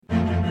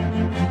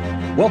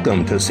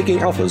Welcome to Seeking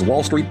Alpha's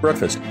Wall Street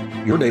Breakfast,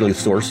 your daily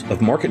source of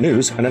market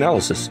news and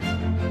analysis.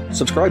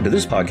 Subscribe to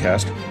this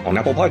podcast on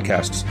Apple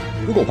Podcasts,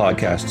 Google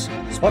Podcasts,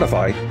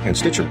 Spotify, and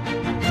Stitcher.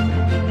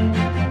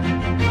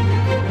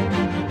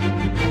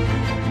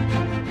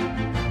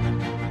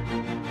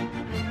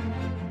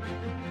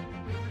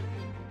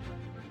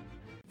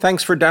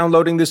 Thanks for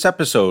downloading this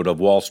episode of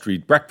Wall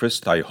Street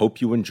Breakfast. I hope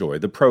you enjoy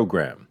the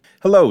program.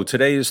 Hello,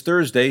 today is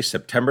Thursday,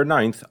 September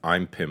 9th.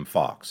 I'm Pim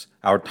Fox.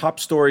 Our top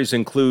stories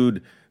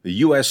include the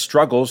U.S.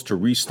 struggles to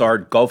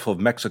restart Gulf of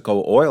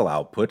Mexico oil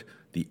output,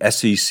 the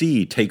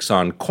SEC takes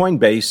on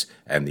Coinbase,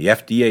 and the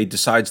FDA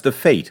decides the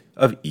fate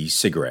of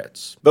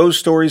e-cigarettes. Those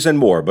stories and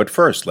more, but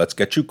first, let's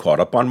get you caught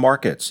up on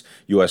markets.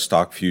 U.S.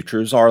 stock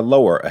futures are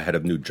lower ahead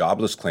of new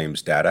jobless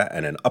claims data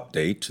and an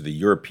update to the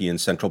European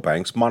Central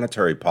Bank's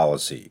monetary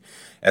policy.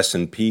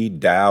 S&P,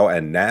 Dow,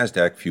 and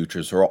NASDAQ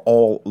futures are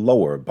all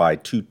lower by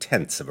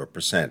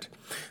 0.2%.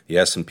 The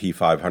S&P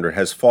 500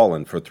 has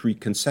fallen for 3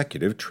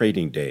 consecutive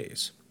trading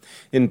days.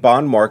 In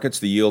bond markets,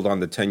 the yield on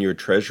the 10-year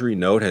Treasury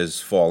note has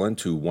fallen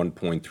to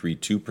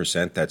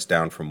 1.32%. That's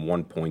down from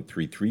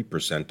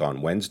 1.33%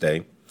 on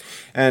Wednesday.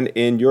 And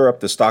in Europe,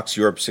 the Stoxx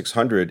Europe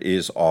 600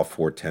 is off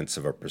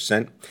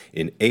 0.4%.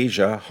 In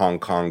Asia, Hong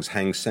Kong's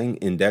Hang Seng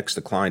Index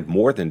declined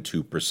more than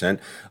 2%,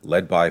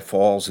 led by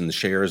falls in the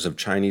shares of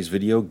Chinese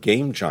video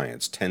game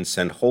giants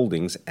Tencent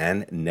Holdings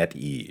and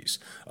NetEase.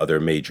 Other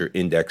major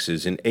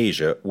indexes in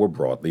Asia were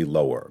broadly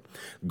lower.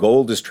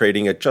 Gold is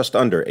trading at just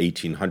under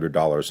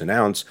 $1,800 an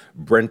ounce.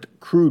 Brent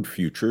crude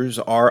futures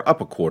are up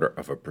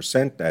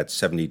 0.25% at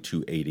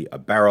 $72.80 a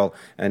barrel,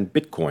 and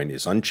Bitcoin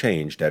is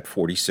unchanged at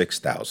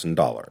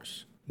 $46,000.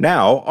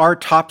 Now, our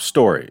top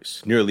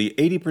stories. Nearly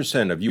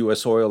 80% of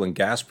U.S. oil and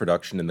gas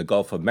production in the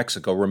Gulf of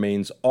Mexico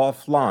remains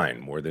offline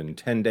more than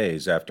 10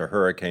 days after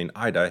Hurricane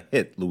Ida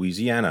hit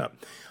Louisiana.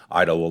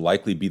 Ida will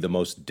likely be the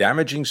most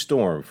damaging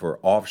storm for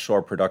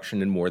offshore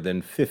production in more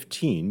than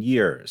 15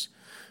 years.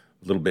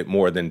 A little bit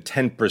more than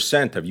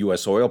 10% of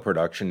U.S. oil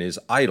production is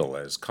idle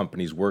as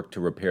companies work to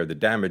repair the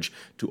damage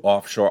to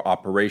offshore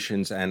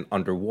operations and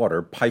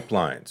underwater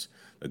pipelines.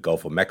 The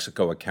Gulf of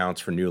Mexico accounts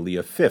for nearly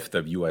a fifth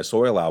of U.S.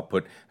 oil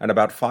output and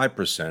about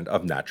 5%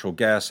 of natural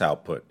gas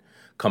output.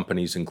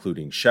 Companies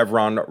including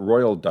Chevron,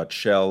 Royal Dutch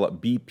Shell,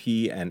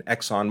 BP, and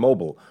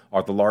ExxonMobil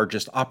are the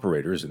largest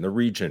operators in the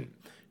region.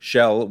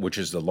 Shell, which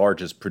is the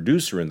largest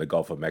producer in the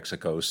Gulf of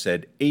Mexico,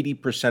 said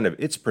 80% of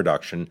its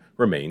production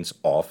remains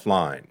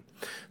offline.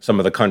 Some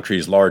of the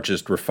country's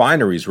largest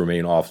refineries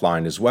remain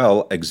offline as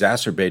well,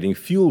 exacerbating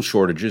fuel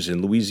shortages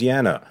in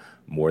Louisiana.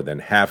 More than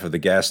half of the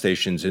gas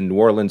stations in New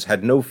Orleans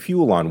had no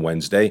fuel on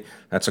Wednesday.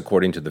 That's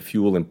according to the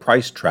fuel and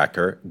price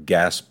tracker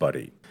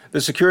GasBuddy.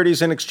 The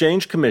Securities and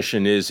Exchange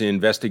Commission is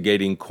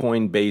investigating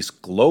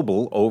Coinbase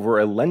Global over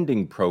a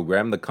lending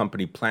program the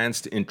company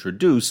plans to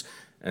introduce,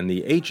 and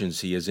the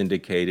agency has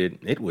indicated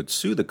it would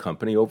sue the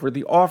company over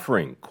the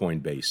offering,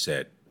 Coinbase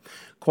said.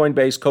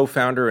 Coinbase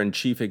co-founder and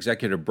chief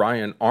executive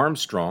Brian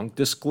Armstrong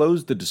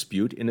disclosed the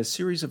dispute in a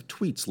series of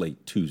tweets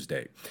late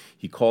Tuesday.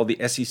 He called the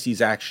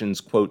SEC's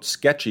actions, quote,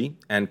 sketchy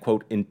and,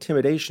 quote,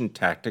 intimidation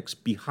tactics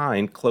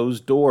behind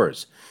closed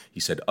doors. He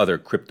said other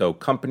crypto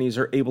companies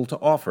are able to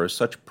offer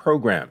such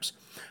programs.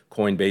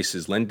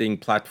 Coinbase's lending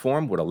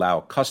platform would allow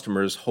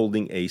customers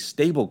holding a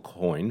stable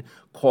coin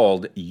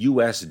called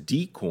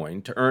USD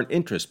Coin to earn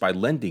interest by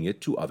lending it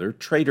to other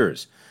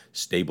traders.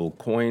 Stable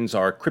coins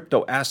are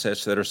crypto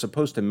assets that are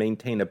supposed to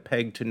maintain a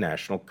peg to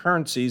national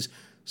currencies,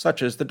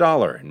 such as the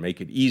dollar, and make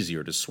it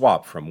easier to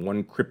swap from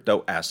one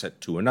crypto asset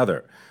to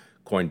another.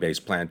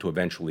 Coinbase planned to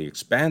eventually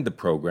expand the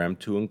program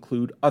to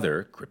include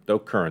other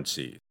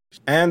cryptocurrencies.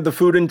 And the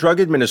Food and Drug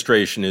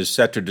Administration is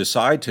set to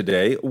decide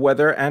today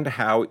whether and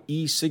how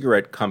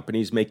e-cigarette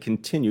companies may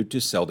continue to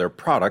sell their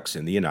products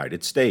in the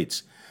United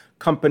States.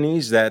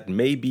 Companies that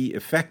may be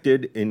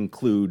affected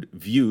include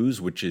Views,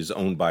 which is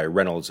owned by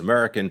Reynolds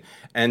American,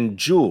 and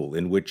Juul,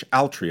 in which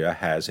Altria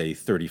has a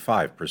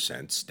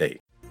 35% stake.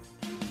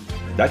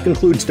 That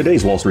concludes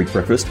today's Wall Street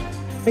Breakfast.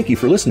 Thank you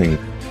for listening.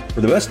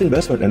 For the best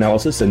investment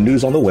analysis and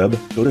news on the web,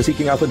 go to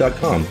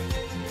seekingalpha.com.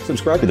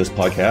 Subscribe to this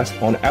podcast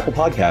on Apple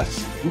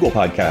Podcasts, Google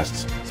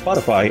Podcasts,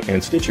 Spotify,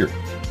 and Stitcher.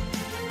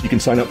 You can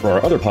sign up for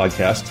our other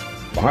podcasts,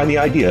 Behind the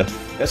Idea,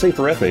 Essay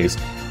for FAs,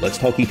 Let's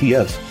Talk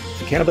ETFs,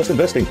 the Cannabis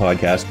Investing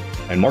Podcast,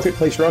 and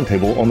Marketplace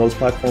Roundtable on those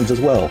platforms as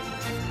well.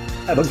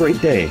 Have a great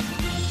day.